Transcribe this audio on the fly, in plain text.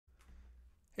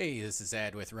Hey, this is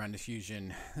Ed with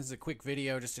RunDiffusion. This is a quick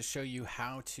video just to show you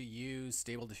how to use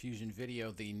Stable Diffusion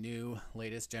Video, the new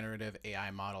latest generative AI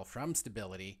model from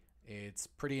Stability. It's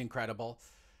pretty incredible.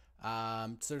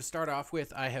 So to start off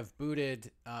with, I have booted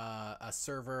a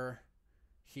server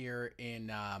here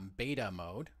in beta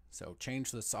mode. So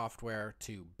change the software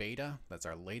to beta. That's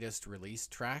our latest release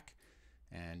track,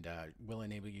 and will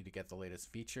enable you to get the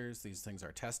latest features. These things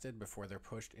are tested before they're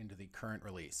pushed into the current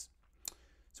release.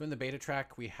 So in the beta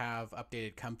track, we have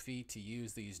updated Comfy to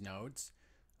use these nodes.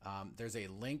 There's a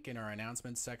link in our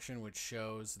announcements section which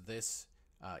shows this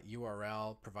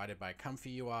URL provided by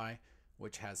ComfyUI,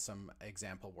 which has some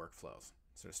example workflows.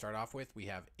 So to start off with, we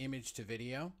have image to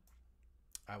video.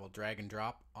 I will drag and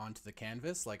drop onto the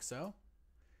canvas like so.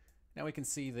 Now we can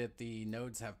see that the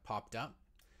nodes have popped up.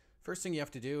 First thing you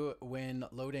have to do when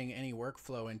loading any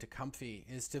workflow into Comfy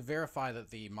is to verify that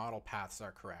the model paths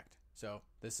are correct. So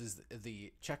this is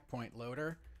the checkpoint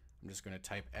loader. I'm just going to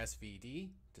type SVD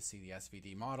to see the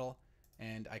SVD model,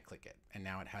 and I click it, and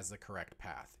now it has the correct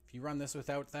path. If you run this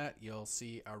without that, you'll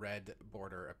see a red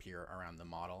border appear around the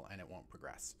model and it won't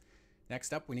progress.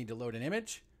 Next up, we need to load an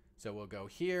image. So we'll go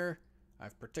here.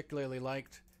 I've particularly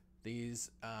liked these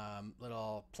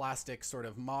little plastic sort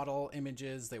of model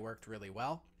images. They worked really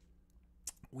well.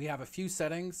 We have a few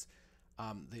settings.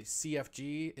 The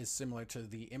CFG is similar to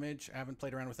the image. I haven't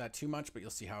played around with that too much, but you'll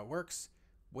see how it works.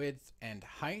 Width and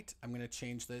height, I'm going to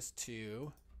change this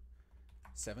to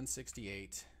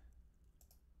 768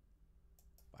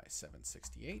 by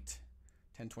 768.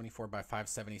 1024 by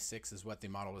 576 is what the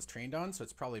model was trained on, so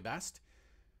it's probably best.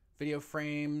 Video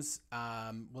frames,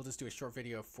 we'll just do a short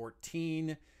video of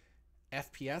 14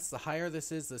 FPS. The higher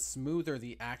this is, the smoother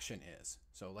the action is.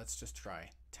 So let's just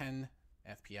try 10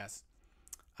 FPS.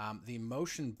 The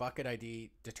motion bucket ID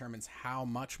determines how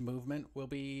much movement will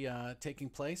be taking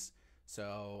place.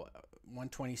 So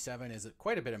 127 is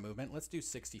quite a bit of movement. Let's do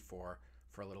 64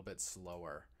 for a little bit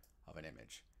slower of an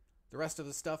image. The rest of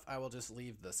the stuff I will just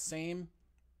leave the same.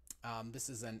 This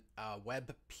is a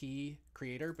WebP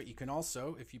creator, but you can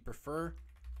also, if you prefer,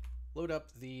 load up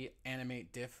the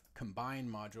Animate Diff Combine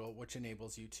module, which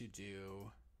enables you to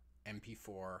do MP4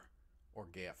 or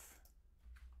GIF,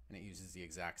 and it uses the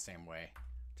exact same way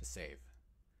to save.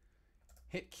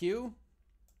 Hit Q,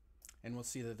 and we'll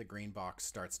see that the green box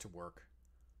starts to work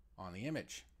on the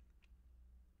image.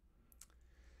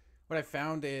 What I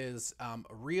found is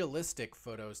realistic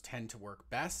photos tend to work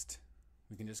best.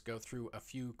 We can just go through a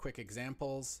few quick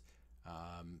examples.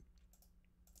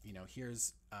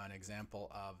 Here's an example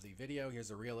of the video.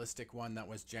 Here's a realistic one that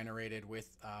was generated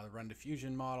with the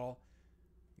RunDiffusion model.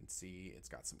 You can see it's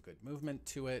got some good movement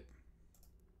to it.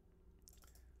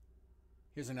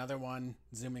 Here's another one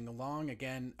zooming along.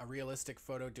 Again, a realistic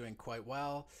photo doing quite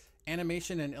well.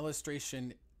 Animation and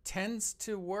illustration tends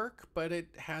to work, but it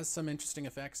has some interesting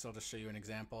effects. I'll just show you an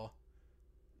example.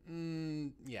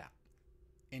 Yeah,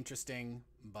 interesting,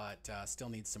 but still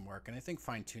needs some work. And I think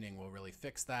fine tuning will really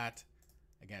fix that.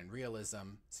 Again,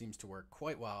 realism seems to work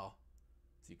quite well.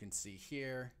 As you can see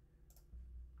here.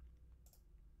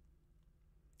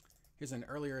 Here's an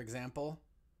earlier example.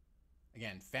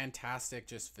 Again, fantastic,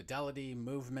 just fidelity,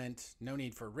 movement, no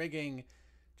need for rigging,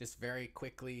 just very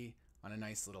quickly on a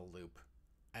nice little loop.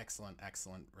 Excellent,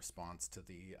 excellent response to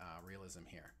the realism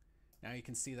here. Now you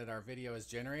can see that our video is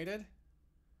generated,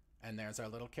 and there's our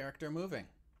little character moving.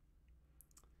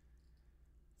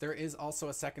 There is also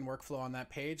a second workflow on that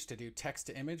page to do text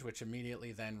to image, which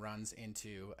immediately then runs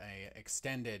into an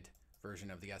extended version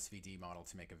of the SVD model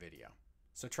to make a video.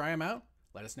 So try them out.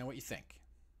 Let us know what you think.